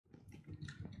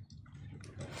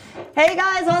Hey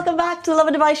guys, welcome back to the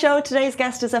Lovin Dubai show. Today's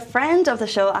guest is a friend of the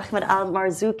show, Ahmed Al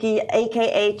Marzouki,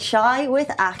 aka Chai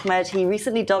with Ahmed. He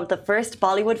recently dubbed the first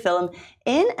Bollywood film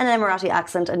in an Emirati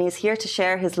accent, and he's here to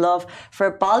share his love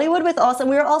for Bollywood with us. And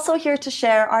we're also here to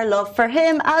share our love for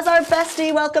him as our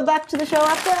bestie. Welcome back to the show,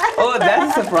 Ahmed. Oh,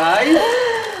 that's a surprise.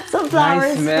 Some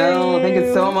flowers. Nice smell. Thank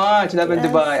you so much. Lovin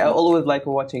Dubai. I always like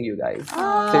watching you guys.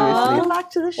 Seriously. Welcome back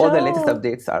to the show. All the latest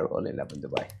updates are all in Lovin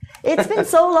Dubai. It's been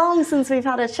so long since we've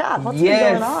had a chat. What's been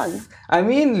going on? I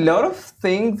mean, a lot of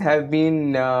things have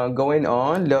been going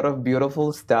on, a lot of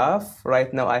beautiful stuff.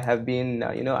 Right now, I have been,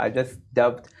 I just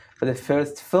dubbed for the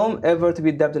first film ever to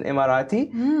be dubbed in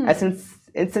Emirati. And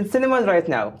it's in cinemas right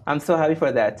now. I'm so happy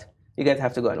for that. You guys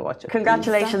have to go and watch it.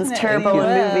 Congratulations, Turbo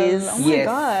Movies. Oh my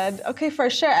God. Okay, for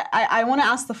sure. I want to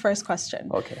ask the first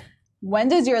question. Okay. When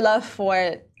did your love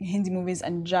for Hindi movies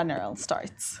in general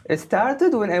start? It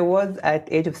started when I was at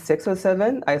age of 6 or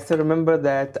 7. I still remember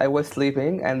that I was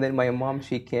sleeping, and then my mom,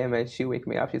 she came and she woke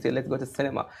me up. She said, let's go to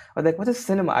cinema. I was like, what is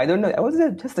cinema? I don't know. I was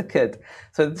just a kid.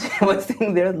 So she was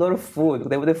saying there's a lot of food.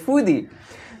 They were the foodie.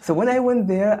 So when I went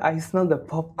there, I smelled the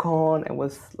popcorn. I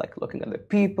was like looking at the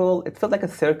people. It felt like a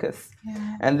circus.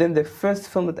 Yeah. And then the first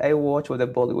film that I watched was a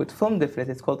Bollywood film,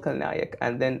 definitely. It's called Kalnayak.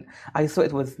 And then I saw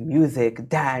it was music,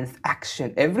 dance,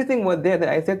 action. Everything was there. Then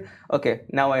I said, okay,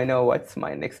 now I know what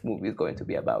my next movie is going to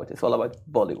be about. It's all about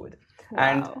Bollywood. Wow.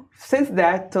 And since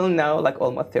that till now, like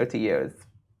almost 30 years,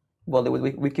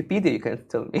 Bollywood Wikipedia, you can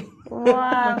tell me.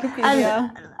 Wow.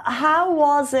 And how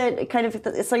was it kind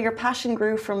of, so your passion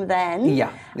grew from then?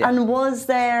 Yeah. And was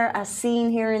there a scene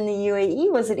here in the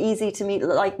UAE? Was it easy to meet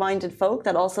like-minded folk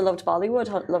that also loved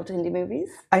Bollywood, loved Hindi movies?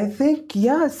 I think,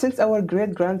 yeah, since our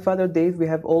great-grandfather days, we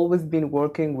have always been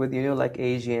working with, like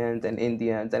Asians and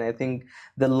Indians. And I think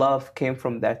the love came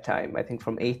from that time, I think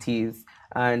from 80s.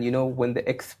 And, when the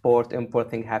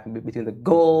export-import thing happened between the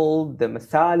gold, the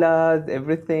masalas,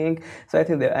 everything. So I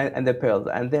think, and the pearls.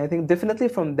 And then I think definitely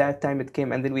from that time it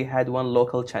came. And then we had one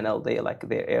local channel. They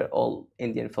air all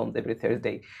Indian films every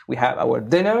Thursday. We have our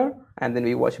dinner, and then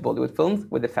we watch Bollywood films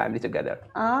with the family together.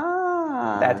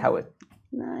 Ah. That's how it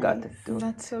nice. got it.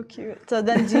 That's so cute. So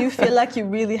then do you feel like you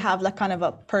really have like kind of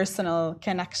a personal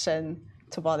connection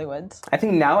to Bollywood? I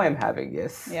think now I'm having,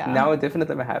 yes. Yeah. Now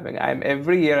definitely I'm having.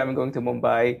 Every year I'm going to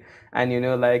Mumbai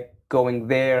and like going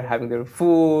there, having their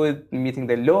food, meeting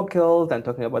the locals and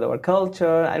talking about our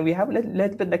culture. And we have a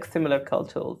little bit like similar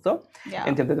culture also. Yeah.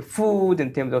 In terms of the food,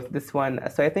 in terms of this one.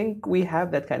 So I think we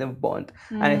have that kind of bond.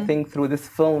 And I think through this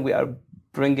film we are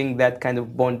bringing that kind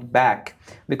of bond back,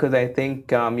 because I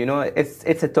think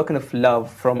it's a token of love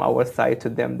from our side to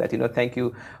them that thank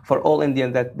you for all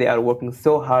Indians that they are working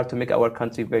so hard to make our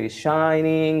country very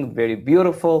shining, very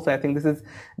beautiful. So I think this is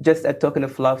just a token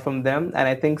of love from them. And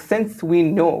I think since we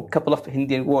know a couple of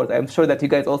Indian words, I'm sure that you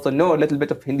guys also know a little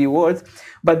bit of Hindi words,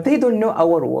 but they don't know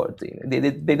our words. They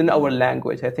don't know our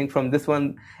language. I think from this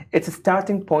one, it's a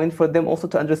starting point for them also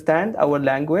to understand our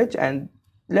language and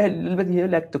a little bit here,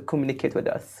 like to communicate with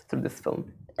us through this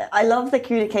film. I love the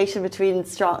communication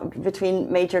between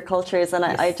major cultures, and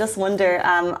I just wonder,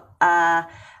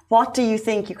 what do you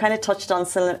think? You kind of touched on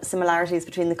similarities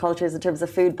between the cultures in terms of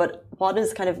food, but what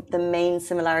is kind of the main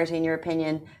similarity, in your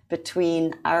opinion,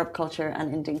 between Arab culture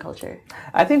and Indian culture?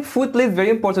 I think food plays a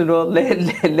very important role.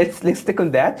 Let's stick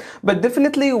on that. But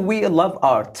definitely, we love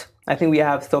art. I think we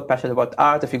have so passionate about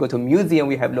art. If you go to a museum,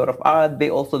 we have a lot of art. They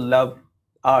also love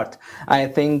art. I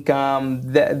think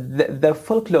the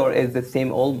folklore is the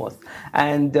same almost,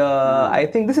 and I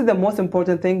think this is the most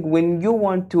important thing when you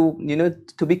want to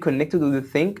to be connected to the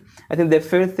thing. I think the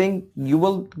first thing you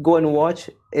will go and watch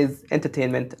is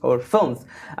entertainment or films,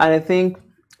 and I think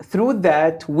through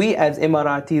that, we as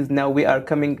Emiratis now we are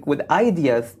coming with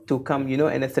ideas to come,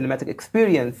 in a cinematic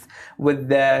experience with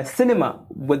the cinema,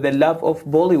 with the love of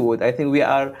Bollywood. I think we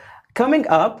are coming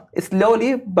up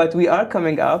slowly, but we are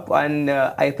coming up, and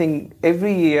I think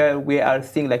every year we are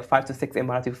seeing like 5 to 6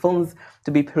 Emirati films to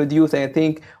be produced. And I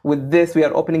think with this we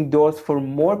are opening doors for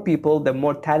more people, the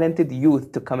more talented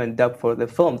youth, to come and dub for the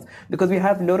films, because we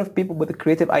have a lot of people with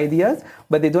creative ideas,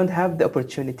 but they don't have the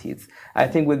opportunities. I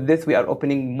think with this we are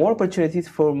opening more opportunities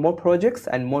for more projects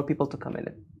and more people to come in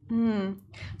it.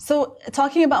 So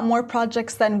talking about more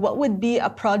projects, then what would be a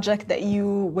project that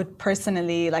you would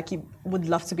personally you would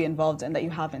love to be involved in that you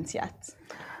haven't yet?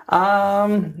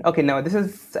 Okay, now this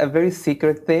is a very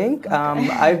secret thing. Okay.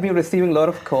 I've been receiving a lot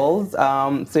of calls.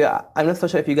 So yeah, I'm not so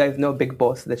sure if you guys know Big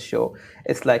Boss, the show.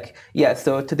 It's like, yeah,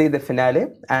 so today the finale,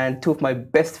 and 2 of my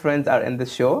best friends are in the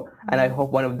show. and I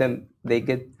hope one of them they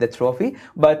get the trophy.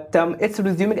 But it's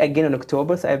resuming again in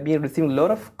October, so I've been receiving a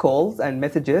lot of calls and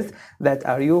messages that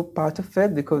are you part of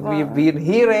it, because we've been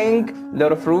hearing a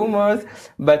lot of rumors.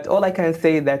 But all I can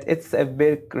say that it's a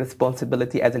big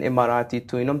responsibility as an Emirati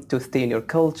to to stay in your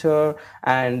culture,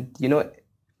 and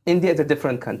India is a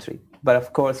different country, but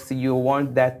of course you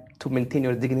want that to maintain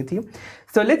your dignity.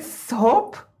 So let's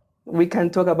hope we can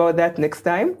talk about that next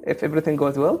time if everything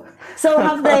goes well. So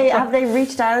have they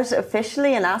reached out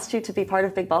officially and asked you to be part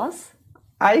of Big Boss?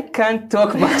 I can't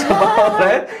talk much about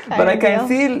it, but I can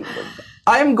see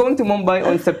I'm going to Mumbai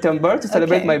on September to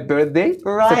celebrate my birthday,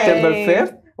 September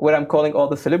 5th, where I'm calling all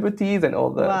the celebrities and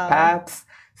all the paps.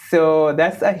 So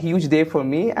that's a huge day for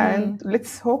me, and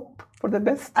let's hope for the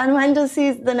best. And when does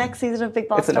the next season of Big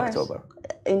Boss start? It's in October.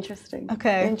 Interesting.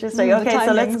 Okay. Interesting. Okay,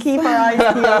 so let's keep our eyes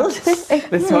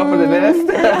peeled. Let's hope for the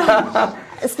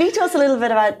best. Speak to us a little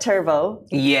bit about Turbo.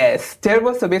 Yes,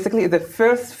 Turbo. So basically, it's the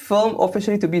first film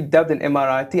officially to be dubbed in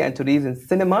Emirati and to release in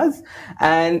cinemas.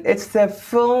 And it's a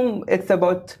film. It's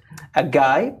about a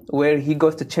guy where he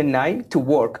goes to Chennai to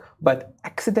work, but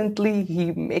accidentally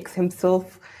he makes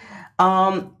himself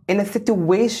in a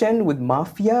situation with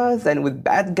mafias and with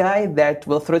bad guy that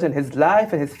will threaten his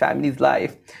life and his family's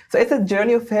life. So it's a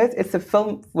journey of his. It's a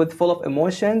film full of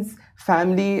emotions,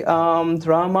 family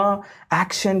drama,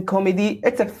 action, comedy.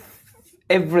 It's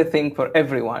everything for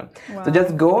everyone. Wow. So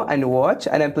just go and watch.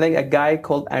 And I'm playing a guy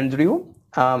called Andrew.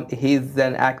 He's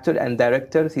an actor and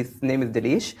director. His name is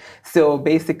Delish. So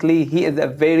basically, he is a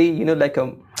very, like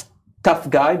a tough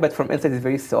guy, but from inside he's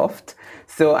very soft.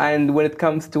 So, and when it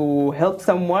comes to help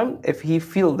someone, if he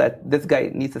feels that this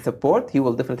guy needs a support, he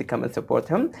will definitely come and support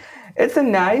him. It's a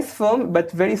nice film,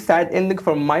 but very sad ending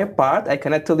from my part. I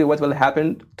cannot tell you what will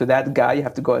happen to that guy. You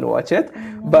have to go and watch it.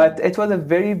 But it was a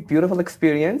very beautiful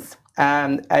experience.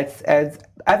 And as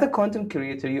a content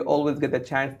creator, you always get the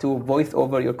chance to voice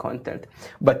over your content.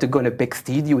 But to go in a big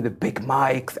studio with the big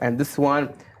mics and this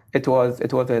one, it was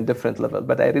on a different level.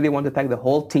 But I really want to thank the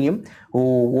whole team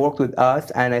who worked with us,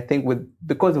 and I think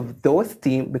because of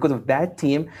that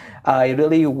team, I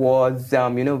really was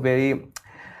very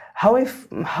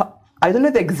I don't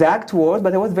know the exact word,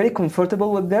 but I was very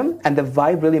comfortable with them, and the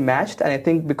vibe really matched. And I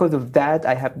think because of that,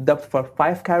 I have dubbed for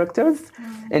 5 characters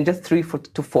in just 3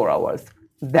 to 4 hours.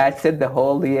 That's it, the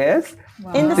whole years.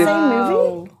 Wow. In the same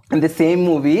movie? In the same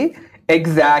movie.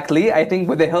 Exactly. I think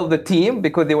with the help of the team,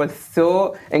 because they were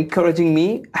so encouraging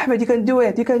me. Ahmed, you can do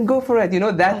it. You can go for it.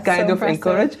 That That's kind so of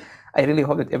encourage. I really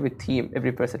hope that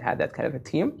every person had that kind of a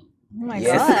team. Oh my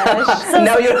gosh. So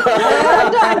now you're.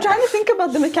 I'm trying to think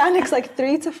about the mechanics, like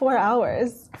 3 to 4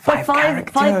 hours. Five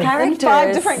characters.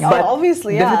 5 different.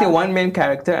 Obviously, yeah. Definitely one main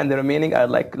character, and the remaining are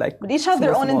like. But each have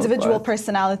their own individual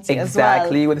personality as well.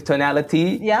 Exactly, with the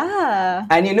tonality. Yeah.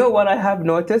 And you know what I have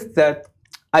noticed, that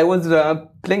I was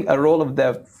playing a role of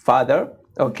the father,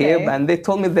 okay? And they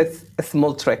told me this a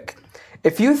small trick.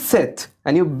 If you sit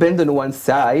and you bend on one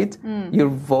side, your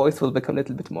voice will become a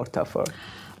little bit more tougher.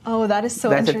 Oh, that is so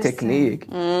That's interesting. a technique.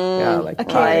 Yeah, like,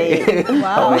 okay. Hi.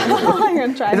 Wow. I'm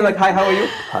gonna try. Is it like, hi, how are you?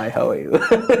 Hi, how are you?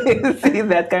 See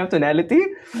that kind of tonality?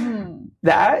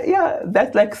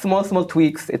 That's like small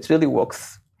tweaks. It really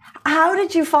works. How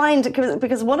did you find,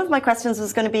 because one of my questions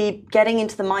was going to be getting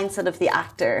into the mindset of the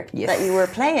actor that you were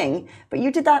playing, but you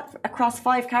did that across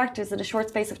 5 characters in a short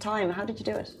space of time. How did you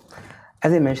do it?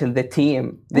 As I mentioned, the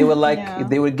team, they were like,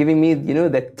 they were giving me,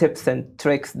 the tips and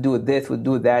tricks, do this,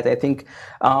 do that. I think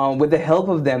with the help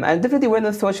of them, and definitely we're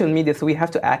on social media, so we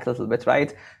have to act a little bit,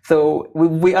 right? So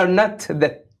we are not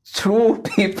the true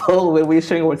people where we're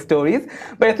sharing our stories,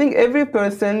 but I think every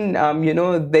person,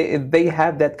 they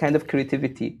have that kind of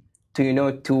creativity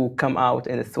to come out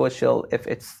in a social, if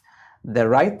it's the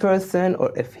right person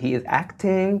or if he is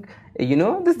acting,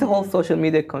 this is the whole social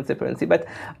media conspiracy. But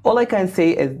all I can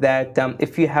say is that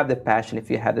if you have the passion, if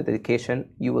you have the dedication,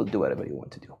 you will do whatever you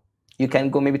want to do. You can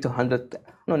go maybe to 100,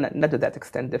 no, not to that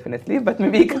extent, definitely, but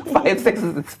maybe 5, 6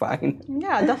 is fine.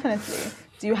 Yeah, definitely.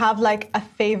 Do you have like a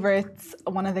favorite,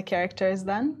 one of the characters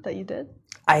then that you did?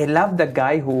 I love the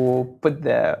guy who put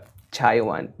the chai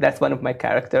one. That's one of my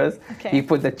characters. Okay. He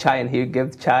put the chai and he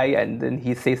gives chai and then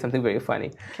he says something very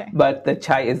funny. Okay. But the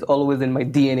chai is always in my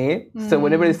DNA. So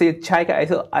whenever you say chai,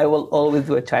 I will always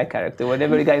do a chai character.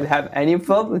 Whenever you guys have any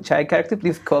film with chai character,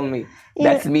 please call me.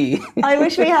 That's me. I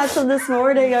wish we had some this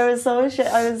morning. I was so shit.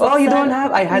 Oh, you don't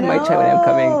have? I had my chai when I'm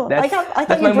coming.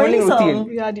 That's my morning routine.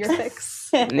 You had your fix.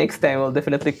 Next time will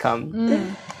definitely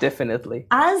come. Definitely.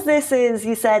 As this is,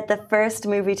 you said, the first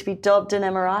movie to be dubbed in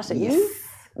Emirati. Yes.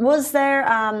 Was there,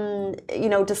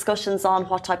 discussions on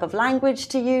what type of language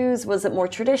to use? Was it more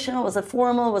traditional? Was it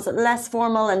formal? Was it less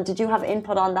formal? And did you have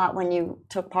input on that when you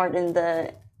took part in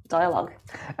the dialogue?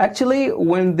 Actually,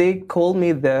 when they called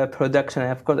me the production,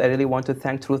 of course, I really want to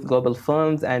thank Truth Global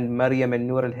Films and Mariam and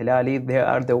Noor Al-Hilali. They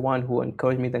are the one who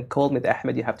encouraged me, then called me,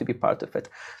 Ahmed, you have to be part of it.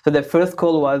 So the first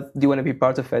call was, do you want to be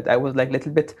part of it? I was like a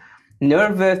little bit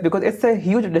nervous because it's a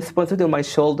huge responsibility on my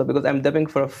shoulder because I'm dubbing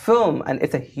for a film and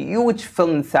it's a huge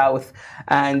film in South.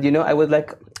 And, I was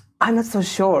like, I'm not so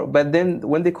sure. But then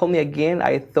when they called me again,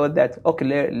 I thought that,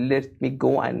 okay, let me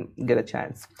go and get a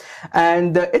chance.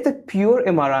 And it's a pure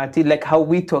Emirati, like how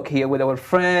we talk here with our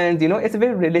friends. It's a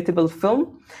very relatable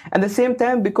film. At the same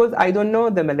time, because I don't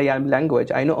know the Malayalam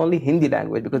language, I know only Hindi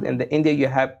language because in India you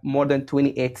have more than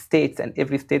 28 states and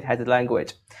every state has a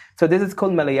language. So this is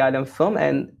called Malayalam film.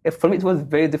 And for me, it was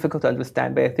very difficult to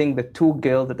understand. But I think the two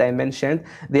girls that I mentioned,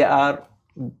 they are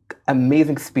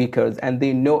amazing speakers and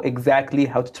they know exactly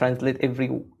how to translate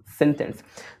every sentence.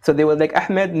 So they were like,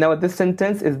 Ahmed, now this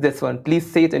sentence is this one.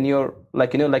 Please say it in your,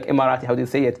 like Emirati, how do you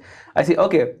say it? I say,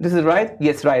 okay, this is right?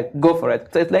 Yes, right. Go for it.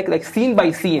 So it's like scene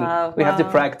by scene. We have to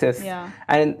practice. Yeah.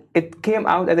 And it came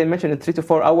out, as I mentioned, in 3 to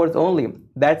 4 hours only.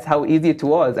 That's how easy it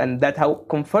was. And that's how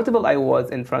comfortable I was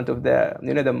in front of the,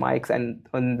 the mics and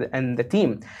the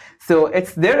team. So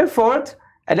it's their effort,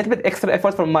 a little bit extra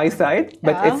effort from my side,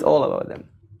 but it's all about them.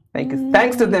 Thank you.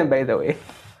 Thanks to them, by the way.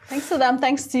 Thanks to them.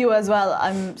 Thanks to you as well.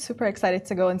 I'm super excited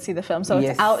to go and see the film. So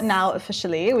it's out now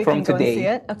officially. We can go and see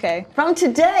it. Okay. From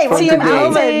today. Team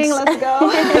outing. Let's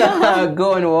go.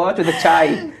 Go and watch with the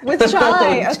chai. With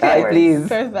chai. Okay. Chai, please.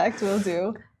 Perfect. We'll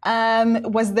do.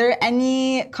 Was there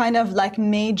any kind of like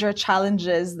major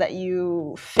challenges that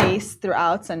you faced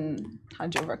throughout and how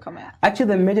did you overcome it? Actually,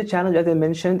 the major challenge, as I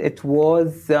mentioned, it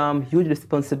was huge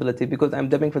responsibility because I'm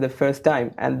dubbing for the first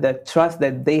time and the trust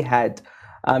that they had,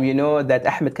 that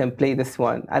Ahmed can play this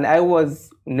one. And I was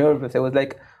nervous. I was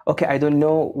like, okay, I don't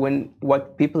know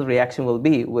what people's reaction will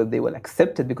be, whether they will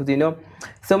accept it because,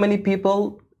 so many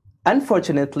people,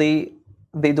 unfortunately,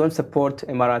 they don't support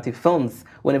Emirati films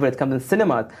whenever it comes in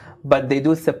cinema, but they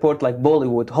do support like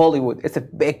Bollywood, Hollywood. It's a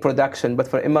big production, but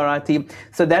for Emirati.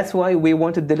 So that's why we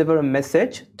want to deliver a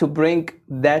message to bring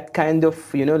that kind of,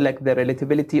 like the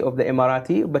relatability of the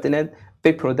Emirati, but in a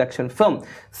big production film.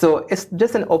 So it's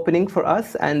just an opening for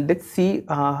us and let's see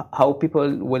how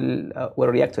people will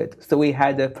react to it. So we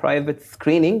had a private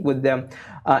screening with the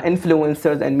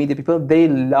influencers and media people. They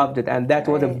loved it and that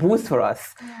was a boost for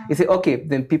us. You say, okay,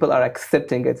 then people are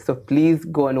accepting it. So please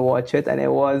go and watch it. And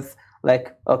it was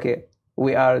like, okay,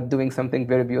 we are doing something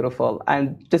very beautiful.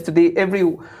 And just today,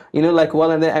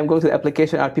 while I'm going to the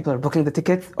application, people are booking the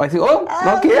tickets. I say,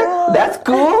 okay, that's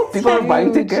cool. People are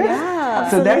buying tickets. Yeah,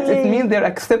 so it means they're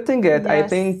accepting it. Yes. I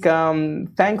think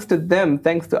thanks to them,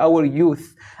 thanks to our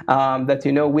youth, that,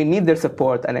 we need their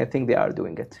support. And I think they are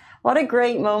doing it. What a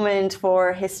great moment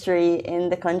for history in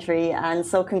the country. And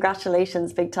so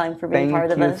congratulations big time for being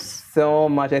part of it. Thank you so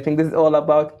much. I think this is all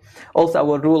about also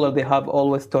our ruler. They have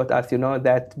always taught us,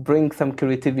 that bring some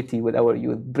creativity with our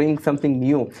youth, bring something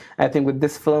new. I think with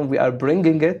this film, we are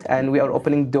bringing it and we are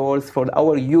opening doors for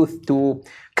our youth to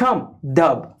come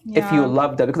dub if you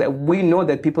love dub. Because we know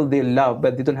that people they love,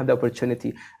 but they don't have the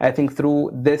opportunity. I think through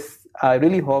this, I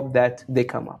really hope that they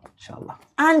come up, inshallah.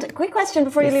 And quick question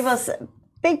before you leave us.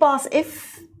 Big Boss,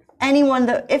 has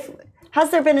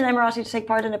there been an Emirati to take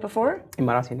part in it before?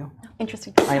 Emirati, no.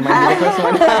 Interesting. I might be the first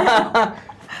one.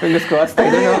 Fingers crossed, I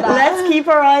don't know. Let's keep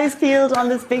our eyes peeled on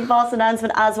this Big Boss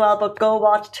announcement as well, but go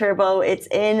watch Turbo. It's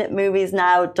in movies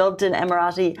now, dubbed in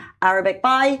Emirati Arabic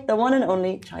by the one and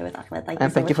only Chai with Ahmed. Thank you so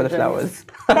much. Thank you for the flowers.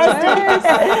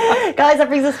 Guys, that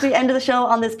brings us to the end of the show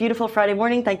on this beautiful Friday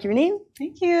morning. Thank you, Reneen.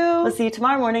 Thank you. We'll see you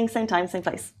tomorrow morning, same time, same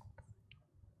place.